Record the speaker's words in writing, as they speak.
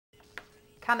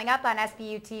Coming up on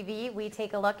SBU-TV, we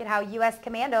take a look at how U.S.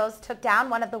 commandos took down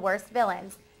one of the worst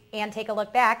villains and take a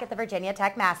look back at the Virginia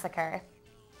Tech massacre.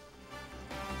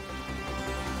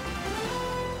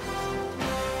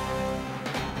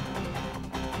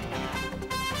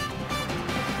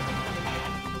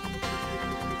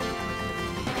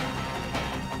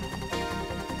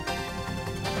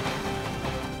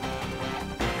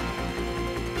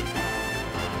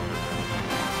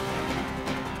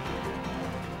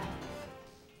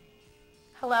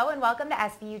 Hello and welcome to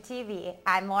SBU-TV.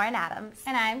 I'm Lauren Adams.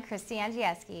 And I'm Christy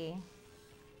Andrzejewski.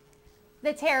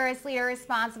 The terrorist leader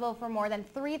responsible for more than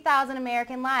 3,000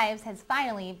 American lives has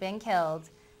finally been killed.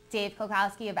 Dave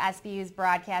Kokowski of SBU's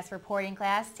broadcast reporting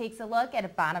class takes a look at a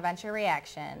Bonaventure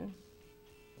reaction.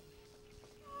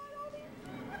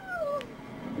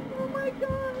 Oh my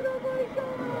God, oh my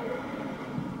God,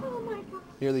 oh my God.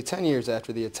 Nearly 10 years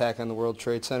after the attack on the World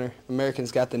Trade Center,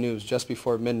 Americans got the news just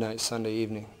before midnight Sunday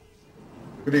evening.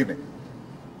 Good evening.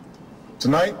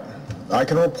 Tonight, I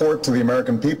can report to the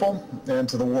American people and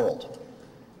to the world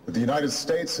that the United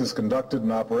States has conducted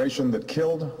an operation that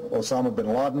killed Osama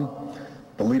bin Laden,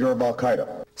 the leader of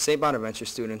Al-Qaeda. St. Bonaventure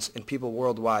students and people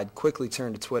worldwide quickly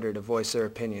turned to Twitter to voice their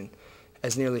opinion,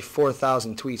 as nearly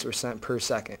 4,000 tweets were sent per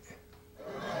second.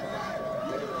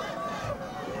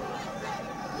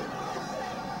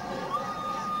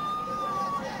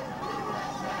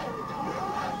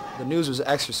 The news was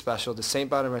extra special to St.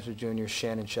 Bonaventure Jr.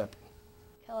 Shannon Shepard.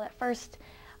 At first,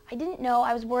 I didn't know.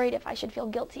 I was worried if I should feel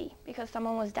guilty because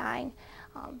someone was dying.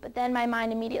 But then my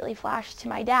mind immediately flashed to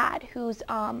my dad,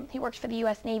 he works for the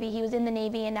U.S. Navy. He was in the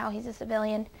Navy and now he's a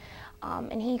civilian.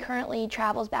 And he currently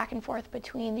travels back and forth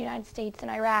between the United States and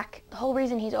Iraq. The whole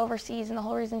reason he's overseas and the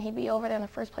whole reason he'd be over there in the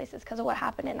first place is because of what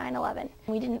happened at 9/11.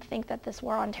 We didn't think that this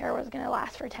war on terror was going to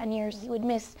last for 10 years. He would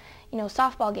miss,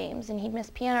 softball games and he'd miss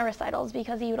piano recitals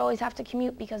because he would always have to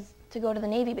commute to go to the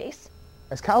Navy base.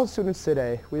 As college students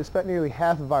today, we have spent nearly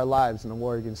half of our lives in the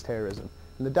war against terrorism.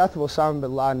 And the death of Osama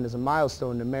bin Laden is a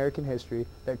milestone in American history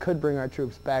that could bring our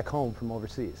troops back home from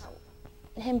overseas.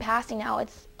 Him passing now,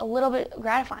 it's a little bit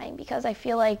gratifying because I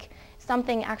feel like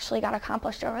something actually got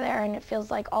accomplished over there, and it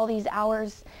feels like all these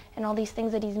hours and all these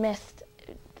things that he's missed,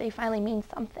 they finally mean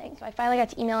something. So I finally got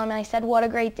to email him and I said, what a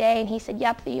great day, and he said,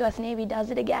 yep, the U.S. Navy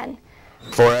does it again.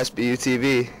 For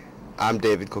SBU-TV, I'm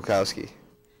David Kokowski.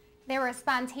 There were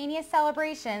spontaneous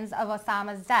celebrations of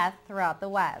Osama's death throughout the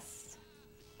West.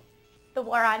 The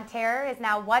war on terror is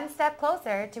now one step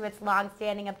closer to its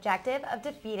long-standing objective of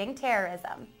defeating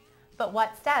terrorism. But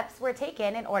what steps were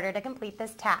taken in order to complete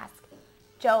this task?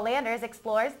 Joe Landers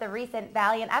explores the recent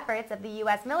valiant efforts of the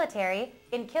U.S. military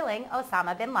in killing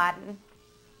Osama bin Laden.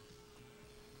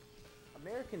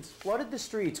 Americans flooded the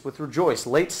streets with rejoice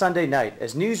late Sunday night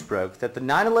as news broke that the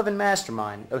 9/11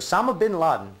 mastermind, Osama bin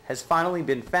Laden, has finally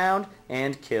been found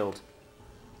and killed.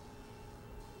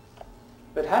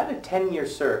 But how did a 10-year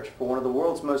search for one of the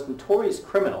world's most notorious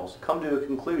criminals come to a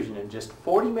conclusion in just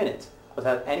 40 minutes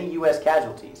without any U.S.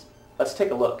 casualties? Let's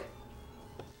take a look.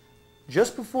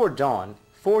 Just before dawn,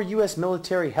 4 U.S.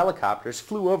 military helicopters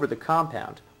flew over the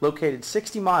compound, located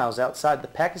 60 miles outside the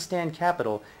Pakistan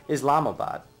capital,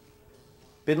 Islamabad.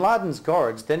 Bin Laden's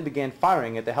guards then began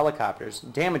firing at the helicopters,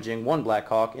 damaging one Black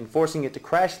Hawk and forcing it to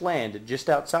crash land just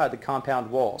outside the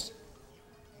compound walls.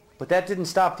 But that didn't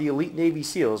stop the elite Navy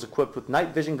SEALs equipped with night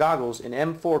vision goggles and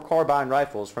M4 carbine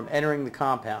rifles from entering the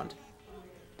compound.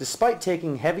 Despite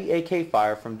taking heavy AK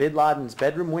fire from bin Laden's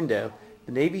bedroom window,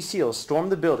 the Navy SEALs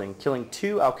stormed the building, killing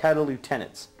 2 al-Qaeda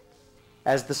lieutenants.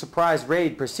 As the surprise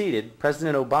raid proceeded,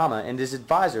 President Obama and his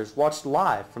advisors watched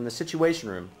live from the Situation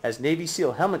Room as Navy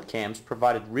SEAL helmet cams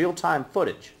provided real-time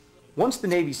footage. Once the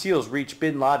Navy SEALs reached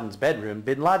bin Laden's bedroom,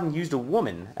 bin Laden used a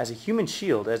woman as a human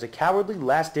shield as a cowardly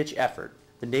last-ditch effort.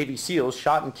 The Navy SEALs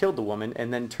shot and killed the woman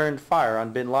and then turned fire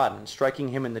on bin Laden, striking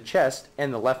him in the chest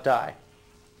and the left eye.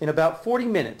 In about 40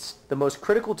 minutes, the most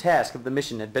critical task of the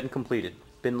mission had been completed.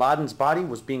 Bin Laden's body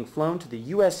was being flown to the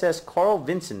USS Carl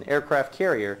Vinson aircraft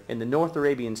carrier in the North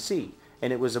Arabian Sea,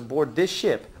 and it was aboard this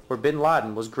ship where bin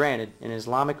Laden was granted an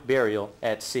Islamic burial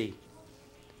at sea.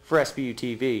 For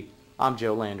SBU-TV, I'm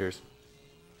Joe Landers.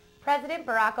 President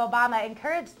Barack Obama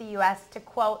encouraged the U.S. to,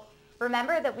 quote,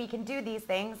 remember that we can do these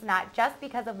things not just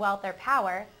because of wealth or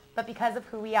power, but because of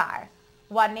who we are.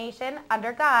 One nation,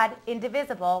 under God,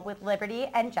 indivisible, with liberty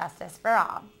and justice for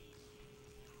all.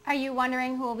 Are you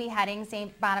wondering who will be heading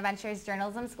St. Bonaventure's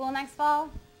journalism school next fall?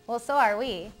 Well, so are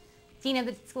we. Dean of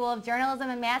the School of Journalism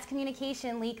and Mass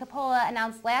Communication, Lee Capola,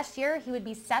 announced last year he would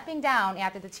be stepping down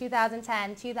after the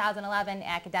 2010-2011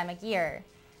 academic year.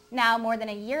 Now, more than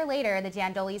a year later, the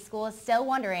Jandoli School is still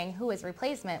wondering who his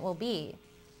replacement will be.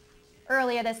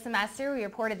 Earlier this semester, we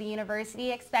reported the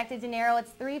university expected to narrow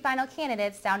its 3 final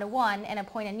candidates down to 1 and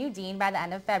appoint a new dean by the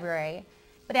end of February.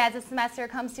 But as the semester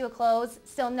comes to a close,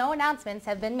 still no announcements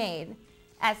have been made.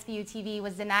 SBU-TV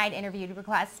was denied interview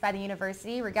requests by the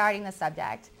university regarding the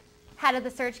subject. Head of the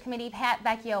search committee, Pat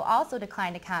Vecchio, also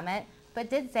declined to comment, but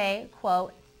did say,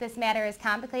 quote, "This matter is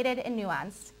complicated and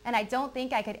nuanced, and I don't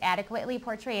think I could adequately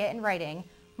portray it in writing,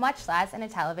 much less in a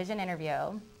television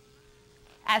interview."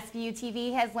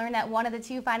 SBU-TV has learned that one of the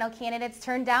 2 final candidates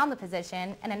turned down the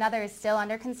position and another is still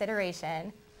under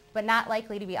consideration, but not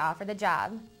likely to be offered the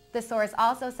job. The source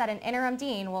also said an interim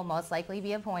dean will most likely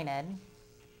be appointed.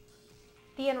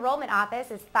 The enrollment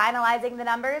office is finalizing the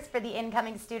numbers for the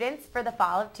incoming students for the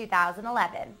fall of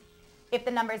 2011. If the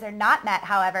numbers are not met,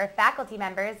 however, faculty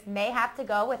members may have to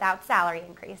go without salary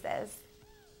increases.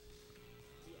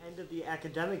 The end of the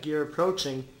academic year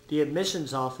approaching, the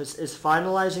admissions office is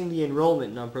finalizing the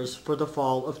enrollment numbers for the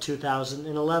fall of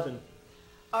 2011.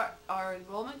 Our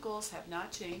enrollment goals have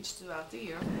not changed throughout the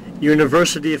year.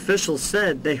 University officials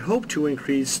said they hope to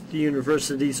increase the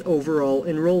university's overall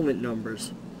enrollment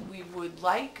numbers. We would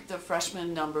like the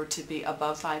freshman number to be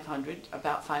above 500,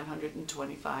 about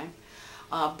 525.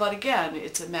 But again,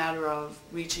 it's a matter of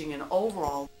reaching an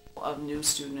overall of new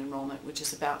student enrollment, which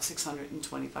is about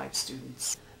 625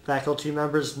 students. Faculty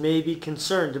members may be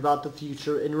concerned about the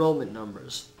future enrollment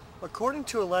numbers. According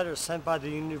to a letter sent by the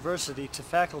university to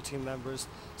faculty members,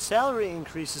 salary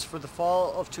increases for the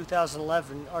fall of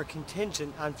 2011 are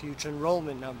contingent on future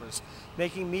enrollment numbers,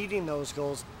 making meeting those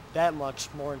goals that much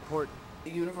more important.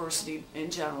 The university in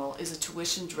general is a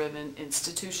tuition-driven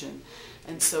institution,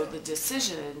 and so the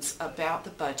decisions about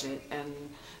the budget and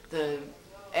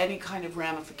any kind of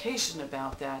ramification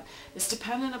about that is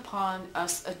dependent upon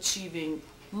us achieving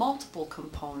multiple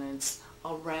components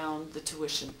around the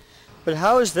tuition. But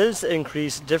how is this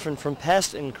increase different from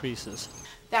past increases?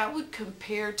 That would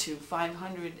compare to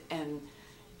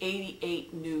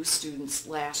 588 new students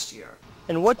last year.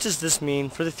 And what does this mean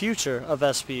for the future of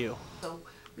SBU? So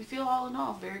we feel all in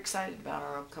all very excited about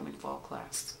our upcoming fall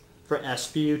class. For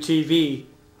SBU-TV,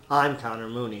 I'm Connor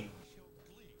Mooney.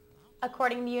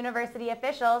 According to university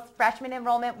officials, freshman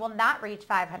enrollment will not reach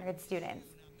 500 students,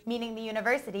 meaning the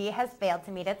university has failed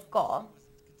to meet its goal.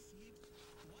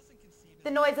 The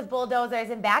noise of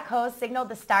bulldozers and backhoes signaled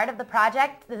the start of the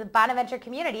project the Bonaventure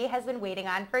community has been waiting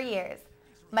on for years.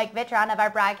 Mike Vitron of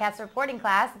our broadcast reporting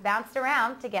class bounced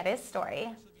around to get his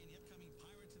story.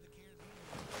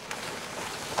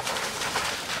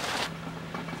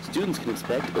 Students can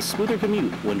expect a smoother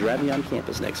commute when driving on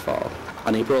campus next fall.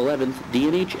 On April 11th,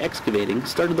 D&H Excavating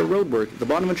started the roadwork the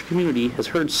Bonaventure community has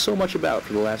heard so much about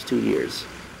for the last 2 years.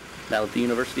 Now that the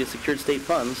university has secured state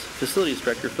funds, Facilities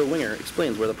Director Phil Winger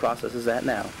explains where the process is at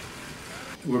now.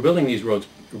 We're building these roads,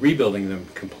 rebuilding them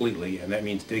completely, and that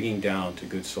means digging down to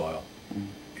good soil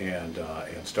and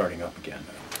starting up again.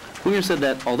 Winger said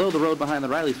that although the road behind the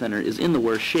Riley Center is in the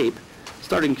worst shape,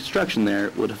 starting construction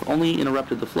there would have only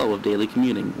interrupted the flow of daily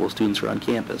commuting while students were on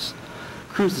campus.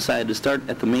 Crews decided to start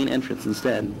at the main entrance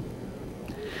instead.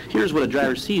 Here's what a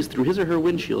driver sees through his or her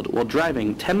windshield while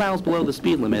driving 10 miles below the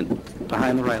speed limit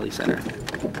behind the Riley Center.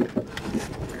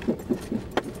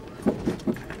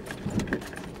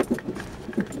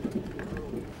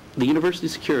 The university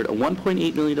secured a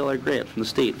 $1.8 million grant from the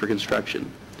state for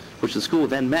construction, which the school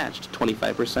then matched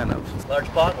 25% of. Large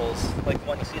potholes, like the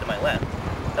one you see to my left,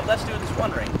 have left students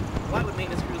wondering, why would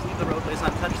maintenance crews leave the roadways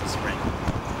untouched this spring?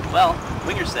 Well,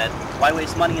 Winger said, why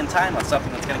waste money and time on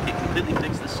something that's going to get completely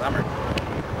fixed this summer?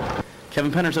 Kevin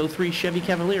Penner's 03 Chevy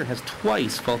Cavalier has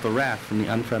twice felt the wrath from the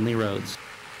unfriendly roads.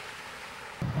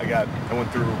 I went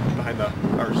through behind the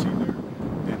RC there,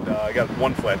 and I got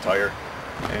one flat tire,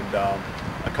 and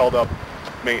I called up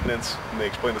maintenance, and they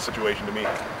explained the situation to me.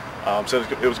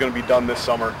 Said it was going to be done this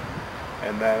summer,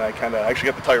 and then I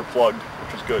actually got the tire plugged,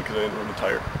 which was good because I didn't ruin the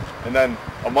tire. And then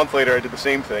a month later, I did the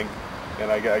same thing,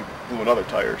 and I blew another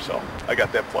tire, so I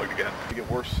got that plugged again. It gets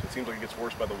worse. It seems like it gets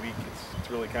worse by the week. It's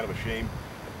really kind of a shame.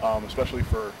 Especially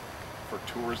for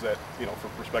tours that, for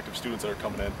prospective students that are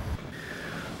coming in.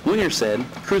 Winger said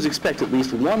crews expect at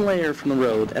least one layer from the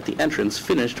road at the entrance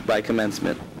finished by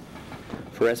commencement.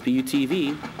 For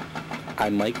SBU-TV,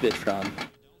 I'm Mike Vitron.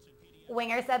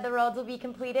 Winger said the roads will be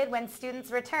completed when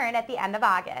students return at the end of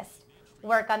August.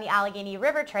 Work on the Allegheny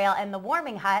River Trail and the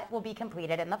warming hut will be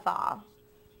completed in the fall.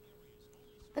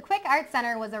 The Quick Art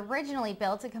Center was originally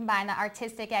built to combine the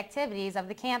artistic activities of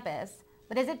the campus.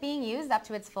 But is it being used up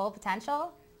to its full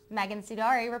potential? Megan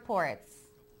Sudari reports.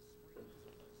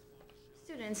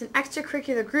 Students in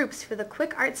extracurricular groups for the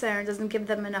Quick Art Center doesn't give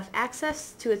them enough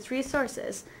access to its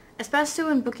resources, especially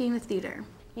when booking the theater.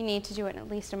 you need to do it at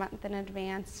least a month in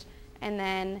advance, and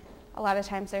then a lot of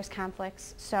times there's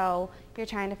conflicts, so you're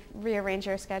trying to rearrange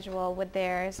your schedule with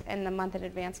theirs, and the month in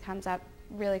advance comes up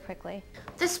really quickly.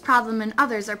 This problem and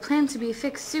others are planned to be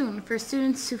fixed soon for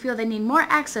students who feel they need more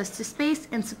access to space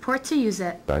and support to use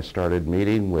it. I started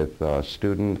meeting with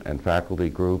student and faculty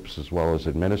groups as well as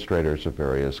administrators of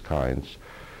various kinds,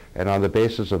 and on the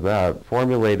basis of that,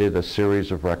 formulated a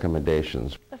series of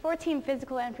recommendations. The 14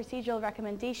 physical and procedural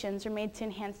recommendations are made to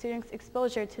enhance students'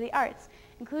 exposure to the arts,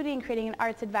 including creating an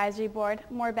arts advisory board,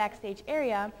 more backstage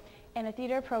area, and a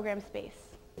theater program space.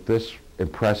 This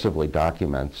impressively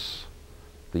documents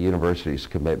the university's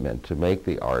commitment to make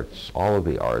the arts, all of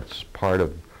the arts, part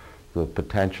of the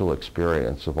potential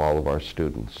experience of all of our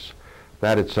students.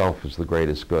 That itself is the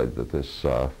greatest good that this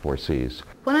foresees.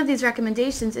 One of these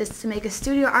recommendations is to make a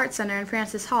studio art center in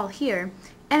Francis Hall here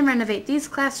and renovate these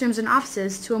classrooms and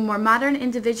offices to a more modern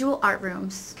individual art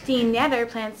rooms. Dean Natter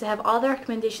plans to have all the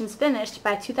recommendations finished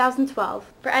by 2012.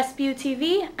 For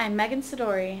SBU-TV, I'm Megan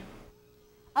Sidori.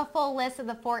 A full list of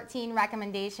the 14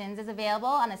 recommendations is available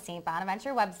on the St.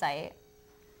 Bonaventure website.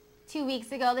 2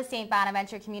 weeks ago, the St.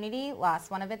 Bonaventure community lost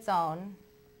one of its own.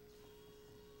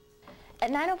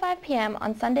 At 9:05 p.m.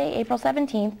 on Sunday, April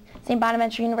 17th, St.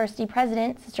 Bonaventure University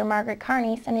President, Sister Margaret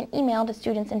Carney, sent an email to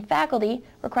students and faculty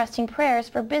requesting prayers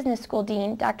for Business School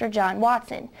Dean Dr. John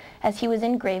Watson, as he was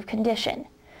in grave condition.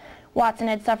 Watson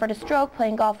had suffered a stroke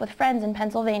playing golf with friends in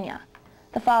Pennsylvania.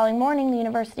 The following morning, the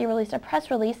university released a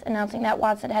press release announcing that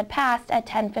Watson had passed at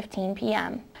 10:15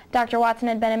 p.m. Dr. Watson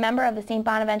had been a member of the St.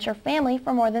 Bonaventure family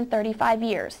for more than 35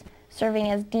 years, serving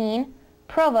as dean,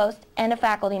 provost, and a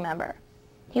faculty member.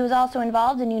 He was also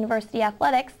involved in university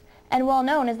athletics and well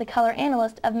known as the color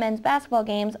analyst of men's basketball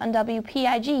games on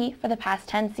WPIG for the past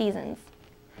 10 seasons.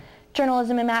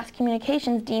 Journalism and Mass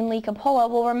Communications Dean Lee Coppola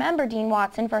will remember Dean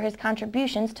Watson for his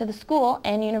contributions to the school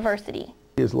and university.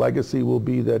 His legacy will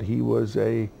be that he was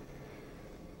a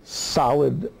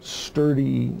solid,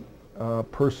 sturdy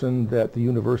person that the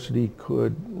university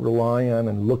could rely on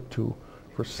and look to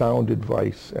for sound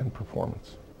advice and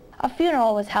performance. A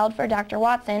funeral was held for Dr.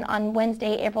 Watson on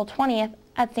Wednesday, April 20th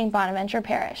at St. Bonaventure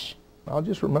Parish. I'll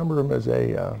just remember him as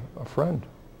a friend.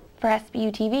 For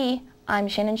SBU-TV, I'm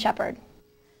Shannon Shepard.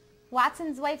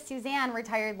 Watson's wife Suzanne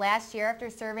retired last year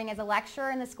after serving as a lecturer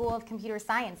in the School of Computer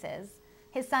Sciences.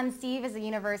 His son Steve is a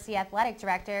university athletic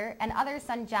director, and other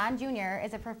son John Jr.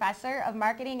 is a professor of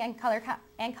marketing and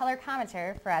color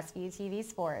commentator for SBU-TV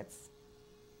Sports.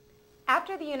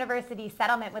 After the university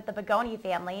settlement with the Bogoni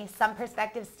family, some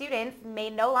prospective students may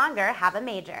no longer have a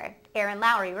major. Erin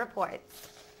Lowry reports.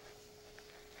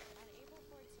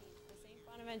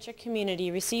 Bonaventure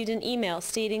community received an email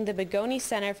stating the Bogoni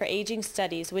Center for Aging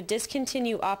Studies would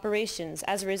discontinue operations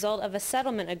as a result of a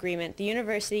settlement agreement the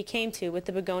university came to with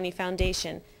the Bogoni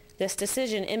Foundation. This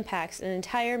decision impacts an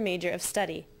entire major of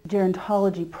study.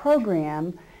 Gerontology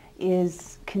program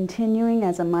is continuing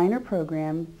as a minor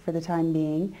program for the time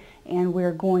being, and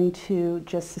we're going to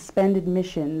just suspend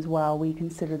admissions while we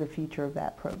consider the future of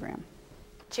that program.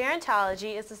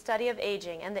 Gerontology is the study of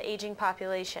aging and the aging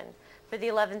population. For the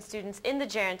 11 students in the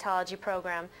Gerontology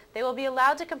program, they will be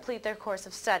allowed to complete their course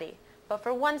of study. But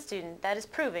for one student, that is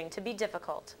proving to be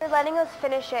difficult. They're letting us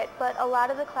finish it, but a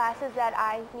lot of the classes that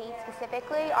I need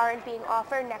specifically aren't being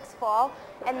offered next fall,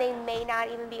 and they may not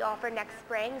even be offered next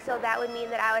spring, so that would mean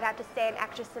that I would have to stay an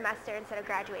extra semester instead of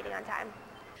graduating on time.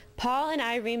 Paul and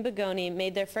Irene Bogoni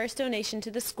made their first donation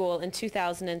to the school in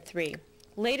 2003.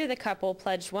 Later, the couple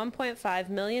pledged $1.5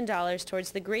 million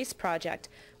towards the Grace Project,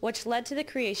 which led to the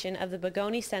creation of the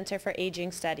Bogoni Center for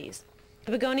Aging Studies.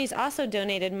 The Bogonis also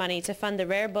donated money to fund the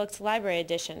Rare Books Library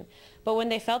Edition, but when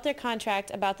they felt their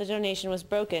contract about the donation was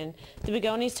broken, the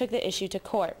Bogonis took the issue to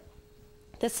court.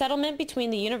 The settlement between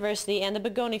the university and the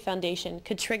Bogoni Foundation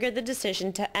could trigger the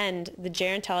decision to end the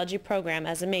Gerontology program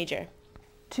as a major.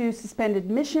 To suspend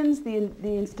admissions, the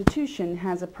institution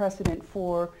has a precedent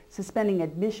for suspending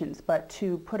admissions, but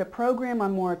to put a program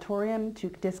on moratorium, to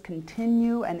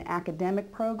discontinue an academic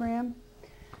program,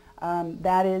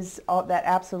 that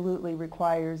absolutely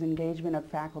requires engagement of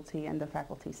faculty and the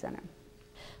Faculty Center.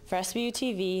 For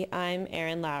SBU-TV, I'm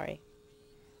Erin Lowry.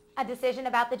 A decision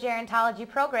about the Gerontology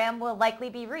program will likely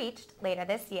be reached later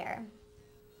this year.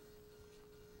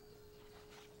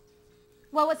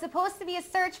 What was supposed to be a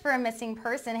search for a missing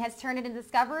person has turned into the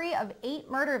discovery of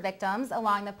 8 murder victims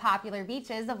along the popular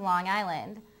beaches of Long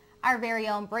Island. Our very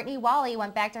own Brittany Wally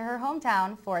went back to her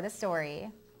hometown for the story.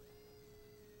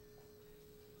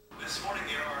 This morning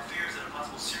there are fears that a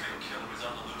possible serial killer is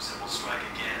on the loose and will strike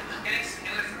again. Getting some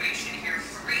new information here.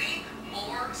 3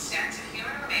 more sets of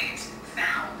human remains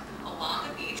found along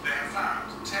the beach. They have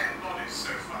found 10 bodies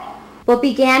so far. What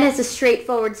began as a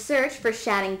straightforward search for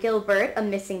Shannon Gilbert, a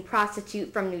missing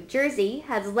prostitute from New Jersey,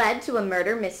 has led to a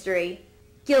murder mystery.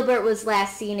 Gilbert was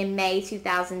last seen in May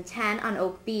 2010 on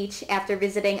Oak Beach after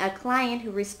visiting a client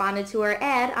who responded to her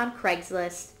ad on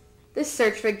Craigslist. The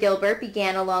search for Gilbert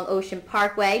began along Ocean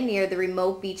Parkway near the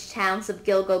remote beach towns of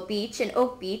Gilgo Beach and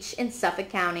Oak Beach in Suffolk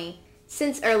County.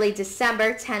 Since early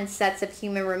December, 10 sets of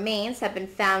human remains have been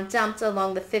found dumped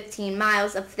along the 15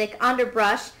 miles of thick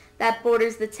underbrush that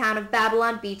borders the town of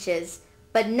Babylon Beaches,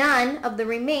 but none of the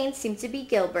remains seem to be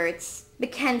Gilbert's.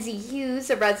 Mackenzie Hughes,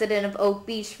 a resident of Oak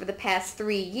Beach for the past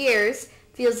 3 years,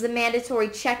 feels the mandatory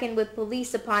check-in with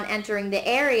police upon entering the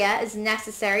area is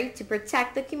necessary to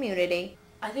protect the community.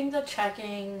 I think that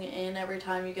checking in every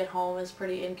time you get home is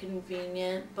pretty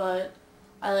inconvenient, but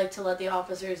I like to let the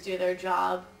officers do their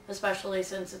job, especially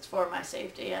since it's for my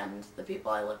safety and the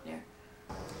people I live near.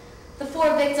 The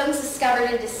 4 victims discovered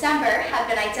in December have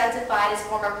been identified as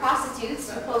former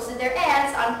prostitutes who posted their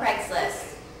ads on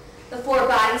Craigslist. The 4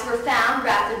 bodies were found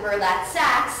wrapped in burlap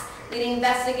sacks, leading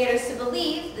investigators to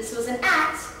believe this was an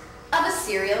act of a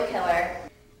serial killer.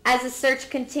 As the search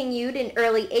continued in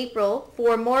early April,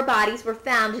 4 more bodies were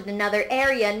found in another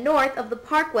area north of the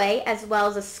parkway, as well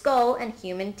as a skull and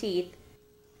human teeth.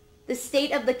 The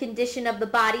state of the condition of the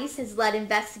bodies has led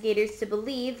investigators to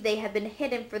believe they have been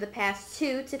hidden for the past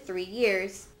 2 to 3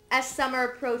 years. As summer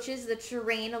approaches, the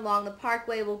terrain along the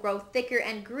parkway will grow thicker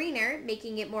and greener,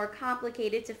 making it more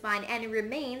complicated to find any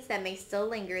remains that may still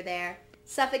linger there.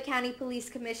 Suffolk County Police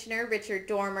Commissioner Richard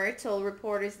Dormer told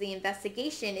reporters the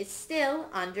investigation is still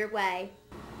underway.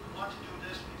 We want to do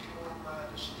this before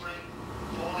the spring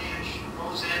foliage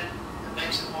goes in. It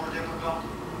makes it more difficult.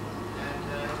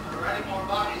 And if there are any more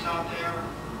bodies out there,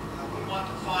 we want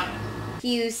to find them.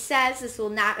 Hughes says this will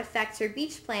not affect her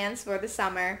beach plans for the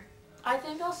summer. I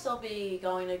think I'll still be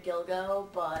going to Gilgo,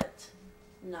 but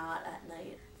not at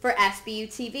night. For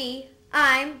SBU-TV,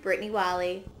 I'm Brittany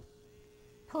Wally.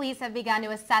 Police have begun to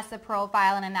assess the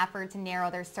profile in an effort to narrow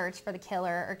their search for the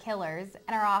killer or killers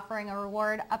and are offering a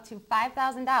reward up to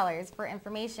 $5,000 for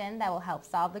information that will help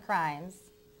solve the crimes.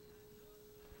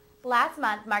 Last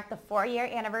month marked the 4-year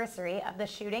anniversary of the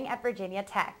shooting at Virginia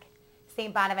Tech.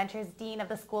 St. Bonaventure's Dean of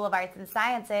the School of Arts and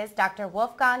Sciences, Dr.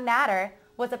 Wolfgang Natter,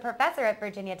 was a professor at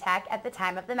Virginia Tech at the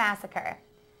time of the massacre.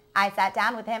 I sat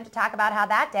down with him to talk about how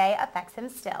that day affects him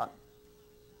still.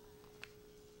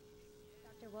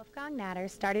 Dr. Wolfgang Natter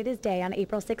started his day on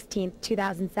April 16,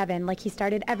 2007, like he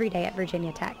started every day at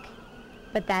Virginia Tech.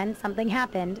 But then something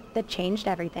happened that changed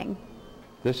everything.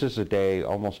 This is a day,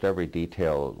 almost every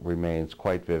detail remains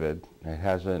quite vivid. It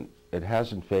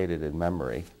hasn't faded in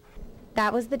memory.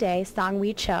 That was the day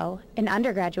Song-Wee Cho, an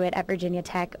undergraduate at Virginia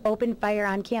Tech, opened fire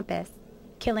on campus,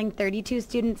 killing 32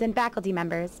 students and faculty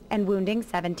members and wounding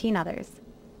 17 others.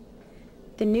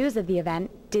 The news of the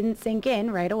event didn't sink in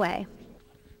right away.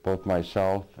 Both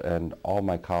myself and all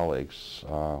my colleagues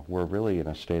were really in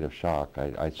a state of shock,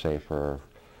 I'd say, for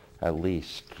at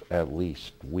least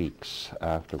weeks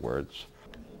afterwards.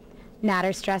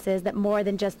 Natter stresses that more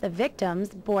than just the victims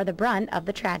bore the brunt of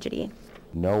the tragedy.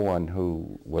 No one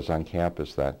who was on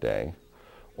campus that day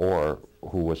or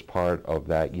who was part of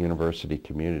that university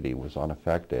community was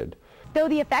unaffected. Though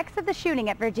the effects of the shooting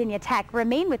at Virginia Tech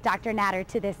remain with Dr. Natter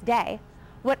to this day,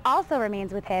 what also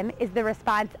remains with him is the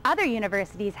response other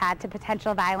universities had to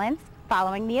potential violence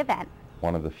following the event.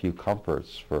 One of the few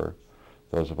comforts for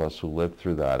those of us who lived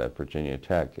through that at Virginia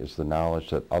Tech is the knowledge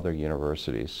that other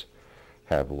universities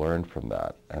have learned from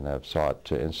that and have sought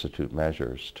to institute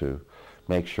measures to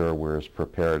make sure we're as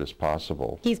prepared as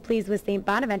possible. He's pleased with St.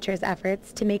 Bonaventure's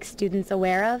efforts to make students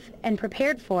aware of and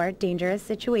prepared for dangerous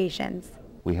situations.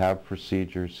 We have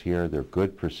procedures here. They're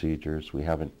good procedures. We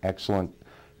have an excellent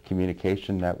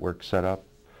communication network set up,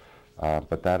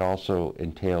 but that also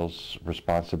entails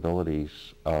responsibilities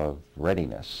of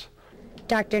readiness.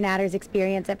 Dr. Natter's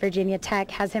experience at Virginia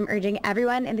Tech has him urging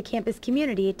everyone in the campus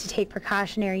community to take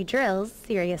precautionary drills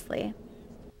seriously.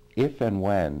 If and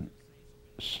when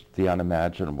the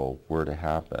unimaginable were to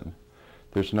happen,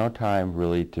 there's no time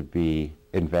really to be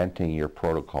inventing your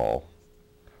protocol.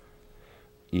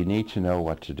 You need to know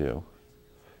what to do.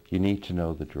 You need to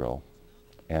know the drill.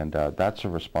 And that's a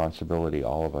responsibility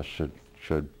all of us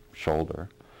should shoulder.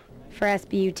 For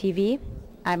SBU-TV,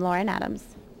 I'm Lauren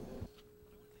Adams.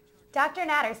 Dr.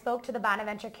 Natter spoke to the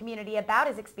Bonaventure community about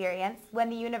his experience when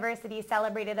the university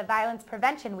celebrated a violence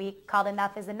prevention week called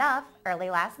Enough is Enough early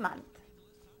last month.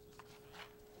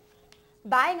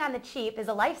 Buying on the cheap is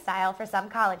a lifestyle for some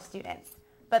college students,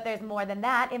 but there's more than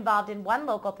that involved in one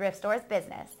local thrift store's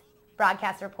business.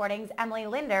 Broadcast Reporting's Emily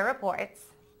Linder reports.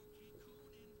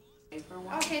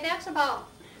 Okay, that's about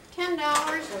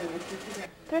 $10.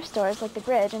 Thrift stores like the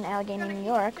Bridge in Allegheny, New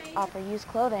York offer used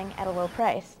clothing at a low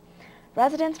price.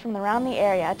 Residents from around the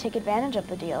area take advantage of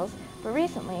the deals, but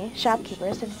recently,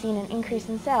 shopkeepers have seen an increase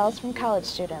in sales from college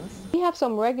students. We have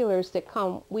some regulars that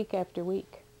come week after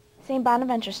week. St.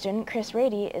 Bonaventure student Chris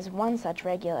Rady is one such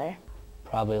regular.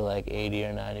 Probably like 80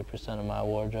 or 90% of my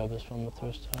wardrobe is from the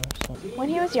thrift store. So. When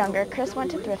he was younger, Chris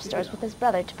went to thrift stores with his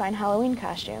brother to find Halloween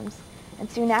costumes,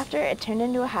 and soon after it turned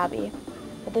into a hobby.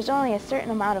 But there's only a certain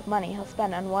amount of money he'll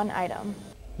spend on one item.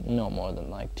 No more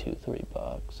than like $2-3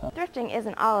 bucks. Thrifting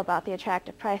isn't all about the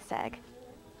attractive price tag.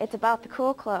 It's about the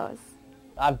cool clothes.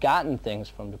 I've gotten things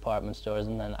from department stores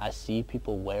and then I see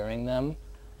people wearing them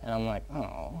and I'm like,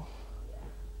 oh,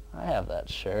 I have that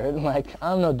shirt. Like,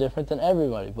 I'm no different than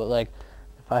everybody, but like,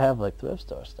 if I have like thrift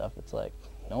store stuff, it's like,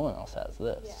 no one else has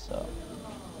this, so.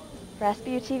 For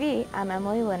SBU-TV, I'm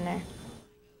Emily Lindner.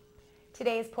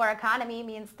 Today's poor economy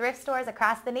means thrift stores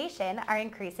across the nation are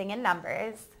increasing in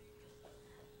numbers.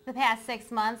 The past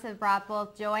 6 months have brought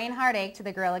both joy and heartache to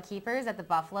the gorilla keepers at the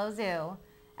Buffalo Zoo.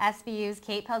 SBU's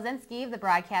Kate Pelzinski of the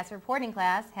broadcast reporting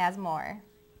class has more.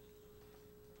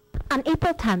 On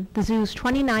April 10th, the zoo's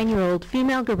 29-year-old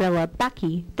female gorilla,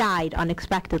 Becky, died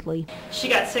unexpectedly. She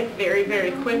got sick very,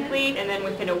 very quickly, and then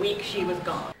within a week she was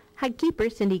gone. Head keeper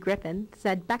Cindy Griffin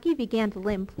said Becky began to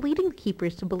limp, leading the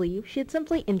keepers to believe she had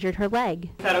simply injured her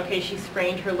leg. Said, okay, she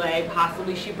sprained her leg,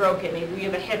 possibly she broke it, maybe we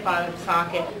have a hip out of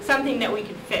socket, something that we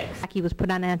could fix. Becky was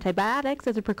put on antibiotics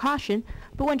as a precaution,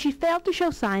 but when she failed to show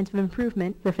signs of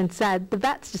improvement, Griffin said the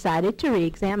vets decided to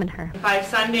re-examine her. By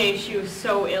Sunday, she was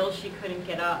so ill she couldn't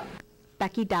get up.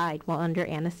 Becky died while under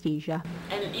anesthesia.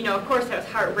 And, you know, of course that was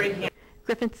heartbreaking.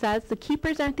 Griffin says the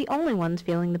keepers aren't the only ones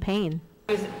feeling the pain.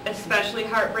 It was especially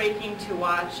heartbreaking to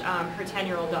watch her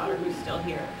 10-year-old daughter, who's still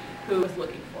here, who was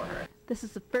looking for her. This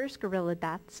is the first gorilla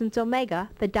death since Omega,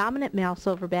 the dominant male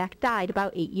silverback, died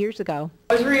about 8 years ago.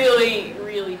 It was really,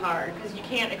 really hard because you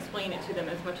can't explain it to them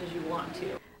as much as you want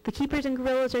to. The keepers and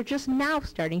gorillas are just now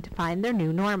starting to find their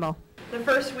new normal. The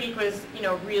first week was, you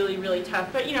know, really, really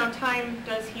tough, but, you know, time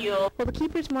does heal. While the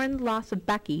keepers mourn the loss of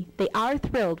Becky, they are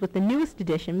thrilled with the newest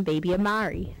addition, baby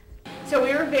Amari. So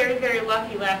we were very, very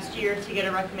lucky last year to get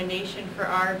a recommendation for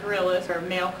our gorillas, our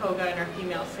male Koga and our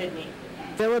female Sydney.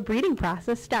 The gorilla breeding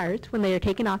process starts when they are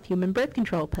taken off human birth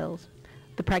control pills.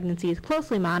 The pregnancy is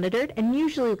closely monitored and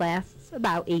usually lasts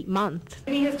about 8 months.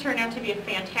 Sydney has turned out to be a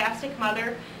fantastic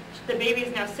mother. The baby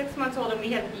is now 6 months old and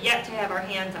we have yet to have our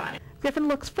hands on it. Griffin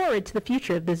looks forward to the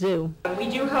future of the zoo. We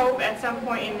do hope at some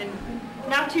point in the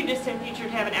not too distant future to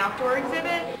have an outdoor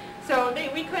exhibit. So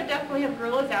we could definitely have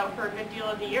gorillas out for a good deal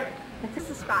of the year. This is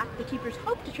the spot the keepers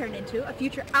hope to turn into a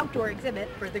future outdoor exhibit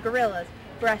for the gorillas.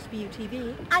 For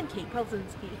SBU-TV, I'm Kate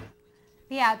Pelzinski.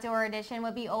 The outdoor edition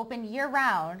will be open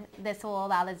year-round. This will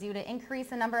allow the zoo to increase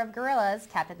the number of gorillas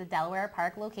kept at the Delaware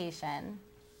Park location.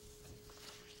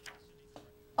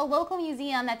 A local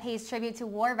museum that pays tribute to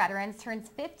war veterans turns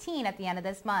 15 at the end of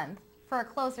this month. For a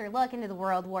closer look into the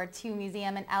World War II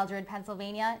Museum in Eldred,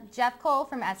 Pennsylvania, Jeff Cole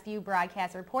from SBU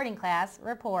Broadcast Reporting Class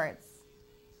reports.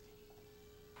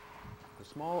 The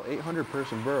small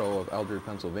 800-person borough of Eldred,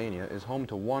 Pennsylvania is home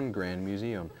to one grand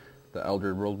museum. The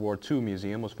Eldred World War II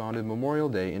Museum was founded Memorial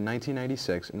Day in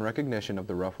 1996 in recognition of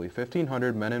the roughly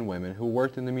 1,500 men and women who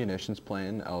worked in the munitions plant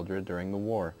in Eldred during the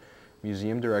war.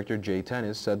 Museum Director Jay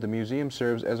Tennis said the museum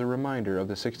serves as a reminder of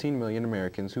the 16 million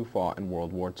Americans who fought in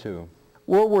World War II.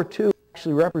 World War II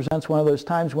actually represents one of those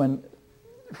times when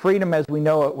freedom as we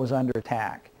know it was under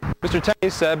attack. Mr.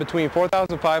 Tennis said between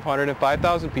 4,500 and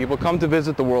 5,000 people come to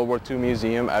visit the World War II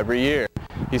Museum every year.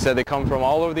 He said they come from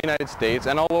all over the United States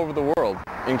and all over the world,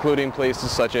 including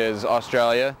places such as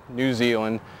Australia, New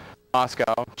Zealand,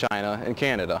 Moscow, China, and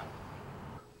Canada.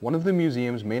 One of the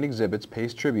museum's main exhibits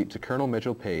pays tribute to Colonel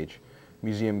Mitchell Page.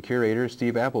 Museum curator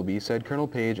Steve Appleby said Colonel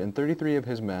Page and 33 of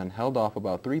his men held off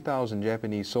about 3,000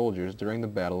 Japanese soldiers during the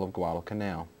Battle of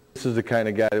Guadalcanal. This is the kind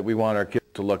of guy that we want our kids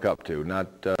to look up to, not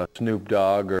Snoop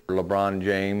Dogg or LeBron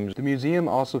James. The museum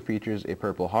also features a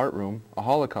Purple Heart Room, a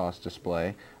Holocaust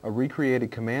display, a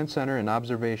recreated command center and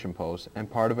observation post,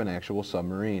 and part of an actual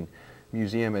submarine.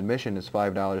 Museum admission is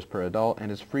 $5 per adult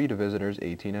and is free to visitors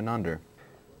 18 and under.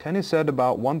 Tennis said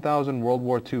about 1,000 World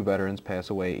War II veterans pass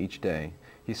away each day.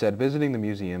 He said visiting the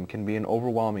museum can be an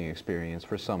overwhelming experience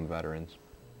for some veterans.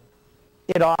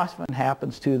 It often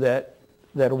happens too that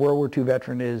a World War II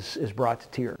veteran is brought to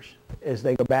tears as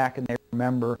they go back and they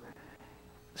remember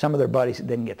some of their buddies that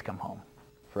didn't get to come home.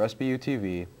 For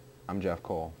SBU-TV, I'm Jeff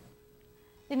Cole.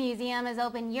 The museum is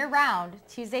open year-round,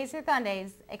 Tuesdays through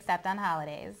Sundays, except on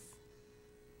holidays.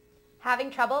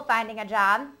 Having trouble finding a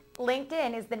job?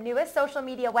 LinkedIn is the newest social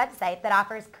media website that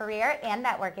offers career and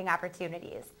networking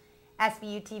opportunities.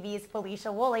 SBU-TV's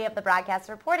Felicia Woolley of the broadcast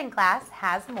reporting class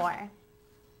has more.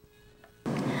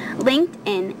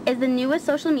 LinkedIn is the newest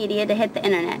social media to hit the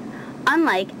internet.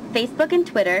 Unlike Facebook and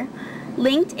Twitter,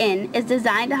 LinkedIn is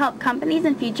designed to help companies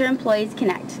and future employees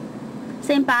connect.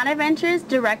 St. Bonaventure's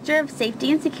Director of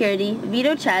Safety and Security,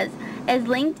 Vito Ches, is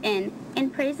LinkedIn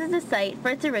and praises the site for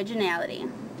its originality.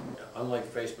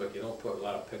 Unlike Facebook, you don't put a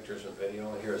lot of pictures and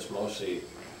video. Here it's mostly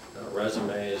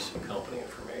resumes and company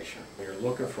information. When you're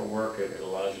looking for work, it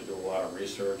allows you to do a lot of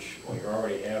research. When you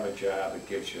already have a job, it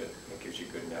gives you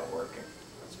good networking.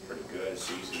 It's pretty good.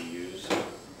 It's easy to use. It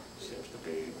seems to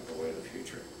be the way of the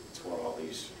future. It's what all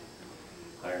these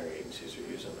hiring agencies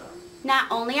are using now.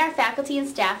 Not only are faculty and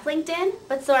staff LinkedIn,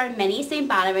 but so are many St.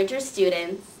 Bonaventure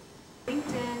students.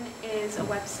 LinkedIn is a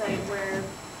website where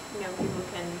people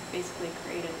can basically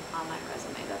create an online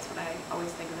resume. That's what I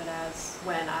always think of it as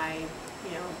when I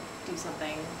do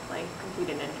something like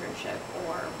complete an internship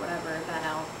or whatever, then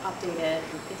I'll update it.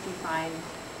 If you find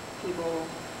people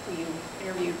who you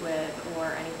interviewed with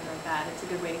or anything like that, it's a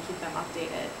good way to keep them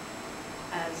updated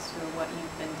as to what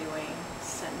you've been doing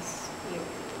since you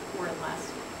were in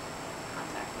last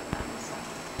contact with them.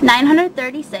 So.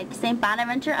 936 St.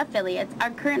 Bonaventure affiliates are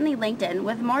currently LinkedIn,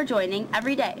 with more joining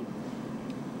every day.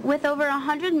 With over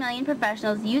 100 million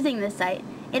professionals using this site,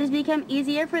 it has become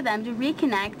easier for them to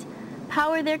reconnect,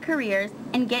 power their careers,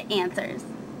 and get answers.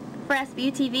 For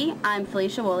SBU-TV, I'm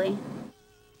Felicia Woolley.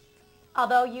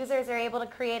 Although users are able to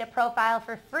create a profile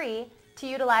for free, to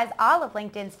utilize all of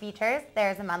LinkedIn's features,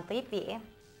 there's a monthly fee.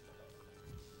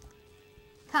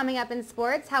 Coming up in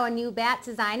sports, how a new bat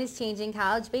design is changing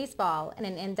college baseball, and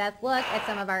an in-depth look at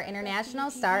some of our international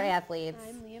star athletes.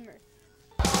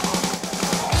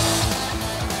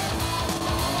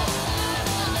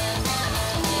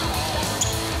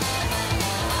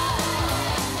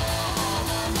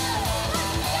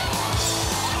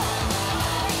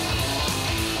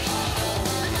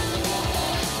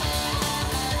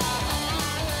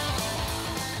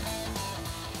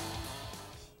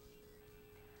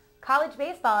 College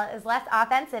baseball is less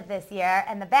offensive this year,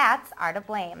 and the bats are to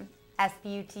blame.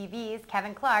 SBU-TV's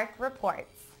Kevin Clark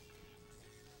reports.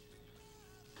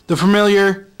 The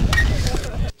familiar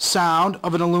sound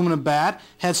of an aluminum bat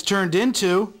has turned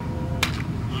into,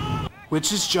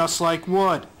 which is just like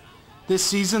wood. This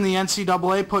season, the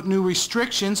NCAA put new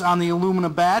restrictions on the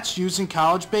aluminum bats used in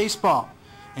college baseball,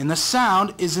 and the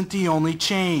sound isn't the only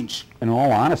change. In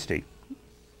all honesty,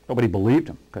 nobody believed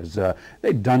him because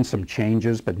they'd done some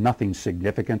changes, but nothing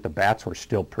significant. The bats were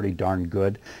still pretty darn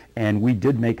good, and we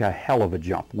did make a hell of a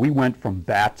jump. We went from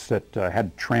bats that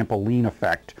had trampoline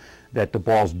effect, that the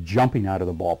ball's jumping out of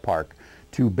the ballpark,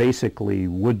 to basically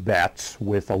wood bats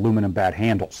with aluminum bat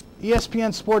handles.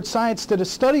 ESPN Sports Science did a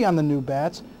study on the new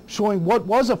bats, showing what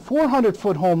was a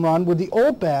 400-foot home run with the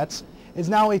old bats is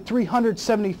now a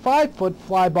 375-foot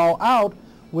fly ball out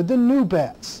with the new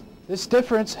bats. This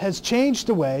difference has changed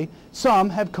the way some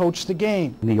have coached the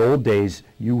game. In the old days,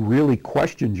 you really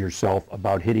questioned yourself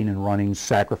about hitting and running,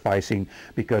 sacrificing,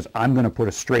 because I'm going to put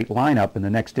a straight line up, and the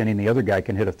next inning the other guy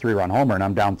can hit a 3-run homer and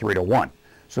I'm down 3-1.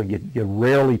 So you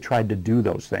rarely tried to do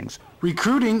those things.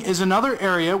 Recruiting is another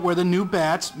area where the new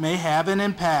bats may have an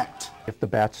impact. If the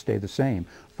bats stay the same,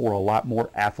 for a lot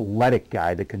more athletic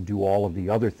guy that can do all of the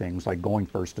other things like going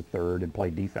first to third and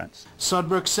play defense.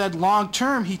 Sudbrook said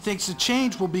long-term he thinks the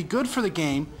change will be good for the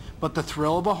game, but the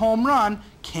thrill of a home run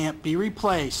can't be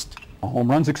replaced. A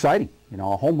home run's exciting. You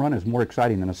know, a home run is more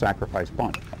exciting than a sacrifice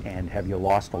bunt. And have you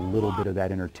lost a little bit of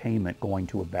that entertainment going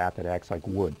to a bat that acts like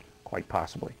wood? Quite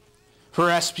possibly. For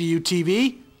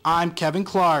SBU-TV, I'm Kevin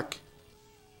Clark.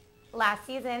 Last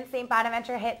season, St.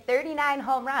 Bonaventure hit 39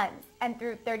 home runs, and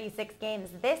through 36 games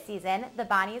this season, the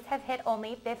Bonnies have hit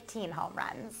only 15 home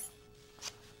runs.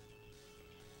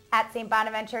 At St.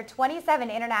 Bonaventure, 27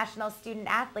 international student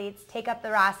athletes take up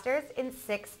the rosters in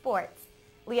 6 sports.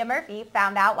 Leah Murphy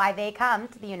found out why they come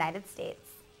to the United States.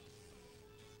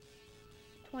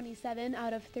 27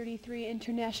 out of 33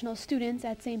 international students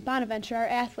at St. Bonaventure are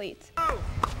athletes,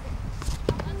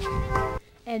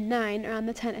 and 9 are on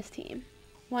the tennis team.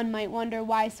 One might wonder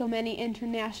why so many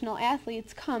international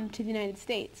athletes come to the United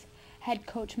States. Head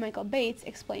coach Michael Bates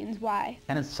explains why.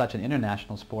 Tennis is such an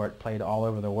international sport, played all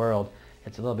over the world.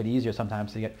 It's a little bit easier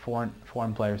sometimes to get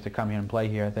foreign players to come here and play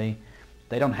here. They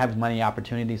don't have as many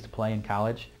opportunities to play in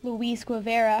college. Luis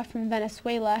Guevara from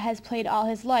Venezuela has played all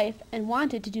his life and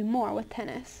wanted to do more with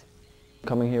tennis.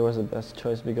 Coming here was the best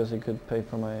choice because I could pay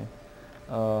for my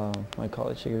my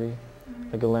college degree.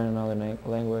 I could learn another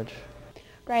language.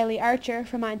 Riley Archer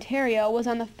from Ontario was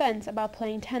on the fence about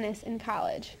playing tennis in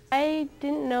college. I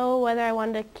didn't know whether I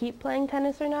wanted to keep playing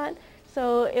tennis or not,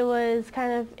 so it was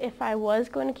kind of, if I was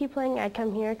going to keep playing, I'd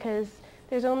come here because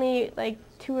there's only like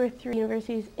 2 or 3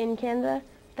 universities in Canada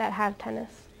that have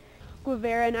tennis.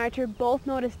 Guevara and Archer both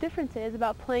noticed differences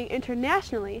about playing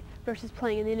internationally versus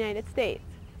playing in the United States.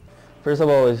 First of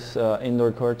all, it's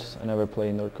indoor courts. I never played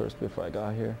indoor courts before I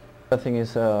got here. I think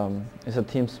it's a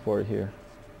team sport here.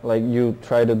 Like, you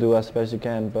try to do as best you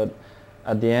can, but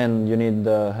at the end you need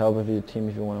the help of your team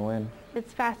if you want to win.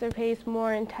 It's faster paced,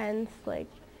 more intense, like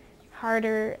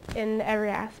harder in every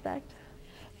aspect.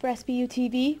 For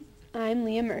SBU-TV, I'm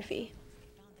Leah Murphy.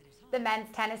 The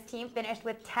men's tennis team finished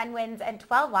with 10 wins and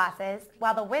 12 losses,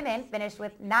 while the women finished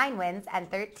with 9 wins and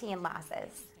 13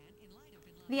 losses.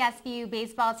 The SBU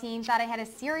baseball team thought it had a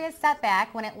serious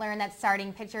setback when it learned that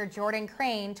starting pitcher Jordan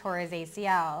Crane tore his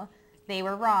ACL. They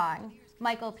were wrong.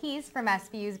 Michael Peace from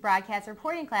SBU's broadcast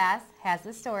reporting class has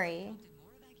the story.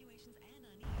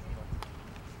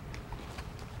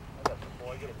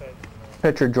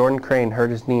 Pitcher Jordan Crane hurt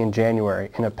his knee in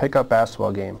January in a pickup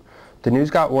basketball game. The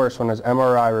news got worse when his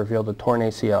MRI revealed a torn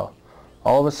ACL.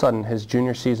 All of a sudden, his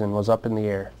junior season was up in the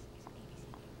air.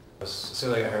 As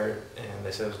soon as I got hurt and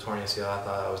they said it was a torn ACL, I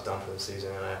thought I was done for the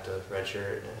season and I had to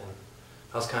redshirt. And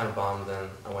I was kind of bummed. Then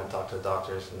I went and talked to the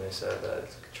doctors and they said that I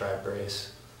could try a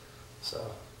brace. So,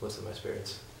 lifted my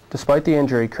spirits. Despite the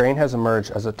injury, Crane has emerged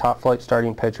as a top-flight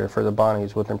starting pitcher for the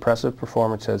Bonnies with impressive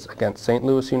performances against St.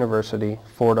 Louis University,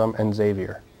 Fordham, and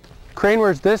Xavier. Crane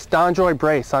wears this DonJoy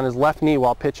brace on his left knee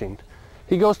while pitching.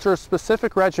 He goes through a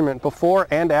specific regimen before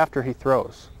and after he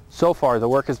throws. So far, the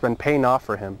work has been paying off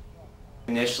for him.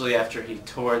 Initially, after he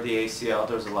tore the ACL,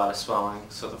 there was a lot of swelling.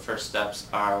 So the first steps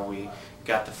are we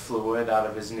got the fluid out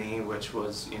of his knee, which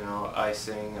was,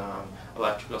 icing,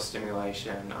 electrical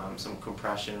stimulation, some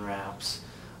compression wraps,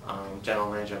 general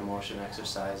range of motion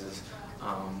exercises,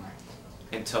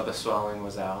 until the swelling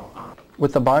was out.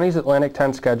 With the Bonnies' Atlantic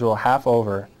 10 schedule half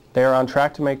over, they are on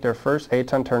track to make their first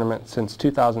A-10 tournament since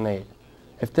 2008.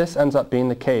 If this ends up being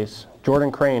the case,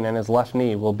 Jordan Crane and his left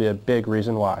knee will be a big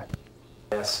reason why.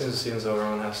 Yeah, as soon as the season's over, I'm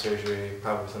going to have surgery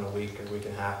probably within a week or week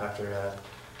and a half after that.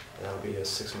 That'll be a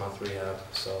 6-month rehab,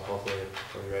 so hopefully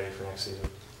we'll be ready for next season.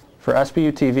 For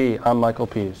SBU-TV, I'm Michael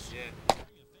Pease.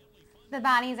 The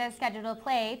Bonnies are scheduled to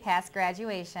play past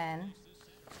graduation.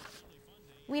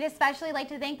 We'd especially like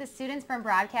to thank the students from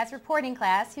broadcast reporting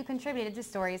class who contributed to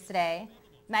stories today.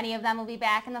 Many of them will be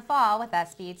back in the fall with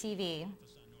SBU-TV.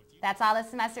 That's all this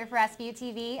semester for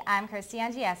SBU-TV. I'm Christy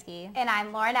Andrzejewski. And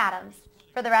I'm Lauren Adams.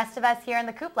 For the rest of us here in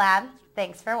the Coop Lab,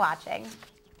 thanks for watching.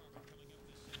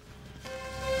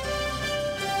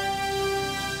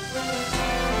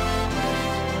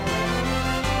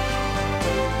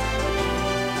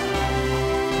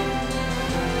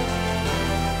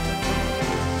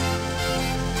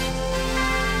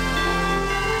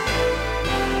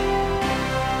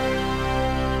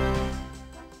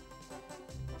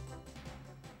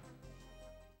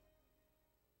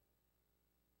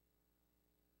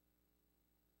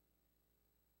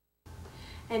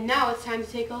 And now it's time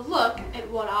to take a look at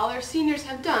what all our seniors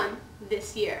have done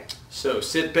this year. So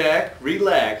sit back,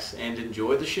 relax, and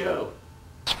enjoy the show.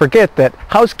 Forget that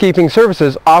Housekeeping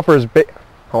Services offers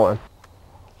hold on.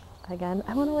 Again,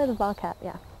 I want to wear the ball cap,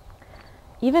 yeah.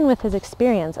 Even with his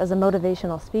experience as a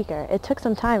motivational speaker, it took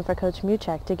some time for Coach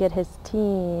Muchek to get his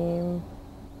team...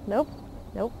 Nope,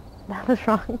 that was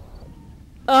wrong.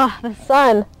 Oh, the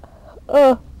sun.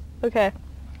 Oh, okay.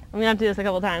 I'm going to have to do this a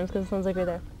couple times because the sun's like right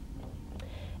there.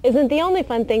 Isn't the only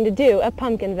fun thing to do at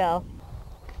Pumpkinville.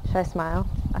 Should I smile?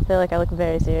 I feel like I look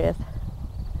very serious.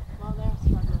 Well, they're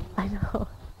struggling. I know.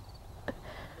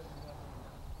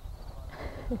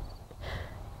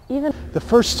 Even the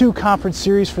first 2 conference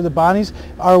series for the Bonnies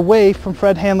are away from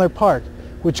Fred Handler Park,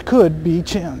 which could be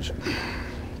challenging.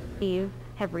 Steve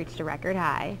have reached a record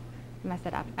high. I messed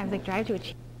it up. I was like, drive to a...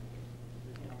 Do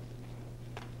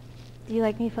you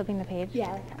like me flipping the page? Yeah,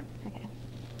 I like that. Okay.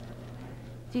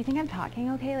 Do you think I'm talking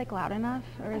okay, like loud enough,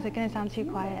 or is it going to sound too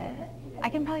quiet? I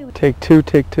can probably... Take two.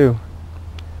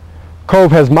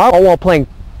 Cove has model while playing...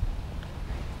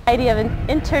 idea of an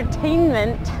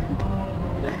entertainment.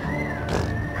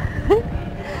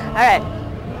 All right.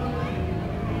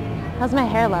 How's my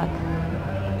hair look?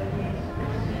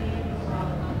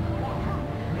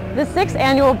 The 6th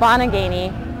annual Bona.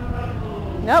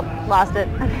 Nope, lost it.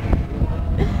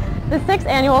 The 6th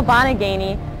annual Bona.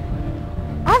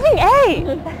 Having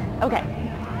A! Okay.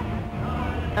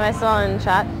 Am I still in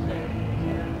shot?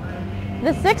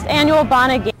 The 6th annual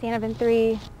Bona. Stand up in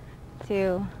 3,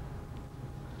 2.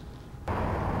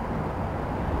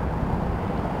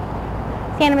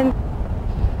 Stand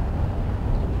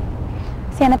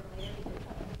up.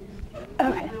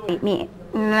 Okay. Beat me.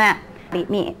 Beat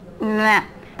me.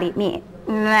 Beat me.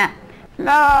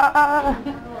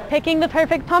 Picking the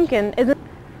perfect pumpkin isn't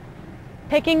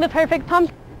picking the perfect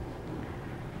pumpkin.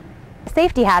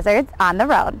 Safety hazards on the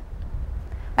road.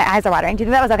 My eyes are watering. Do you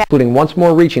think that was okay? Including once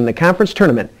more reaching the conference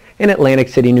tournament in Atlantic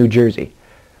City, New Jersey.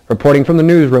 Reporting from the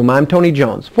newsroom, I'm Tony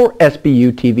Jones for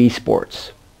SBU-TV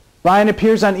Sports. Ryan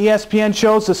appears on ESPN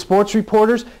shows The Sports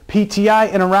Reporters,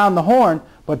 PTI, and Around the Horn,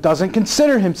 but doesn't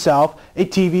consider himself a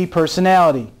TV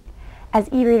personality. As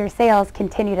e-reader sales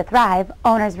continue to thrive,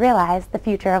 owners realize the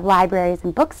future of libraries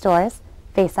and bookstores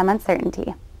face some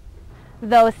uncertainty.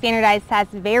 Though standardized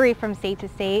tests vary from state to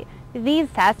state, these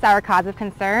tests are a cause of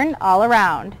concern all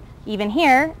around, even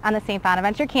here on the St.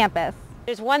 Bonaventure campus.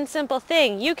 There's one simple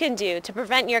thing you can do to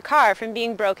prevent your car from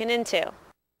being broken into.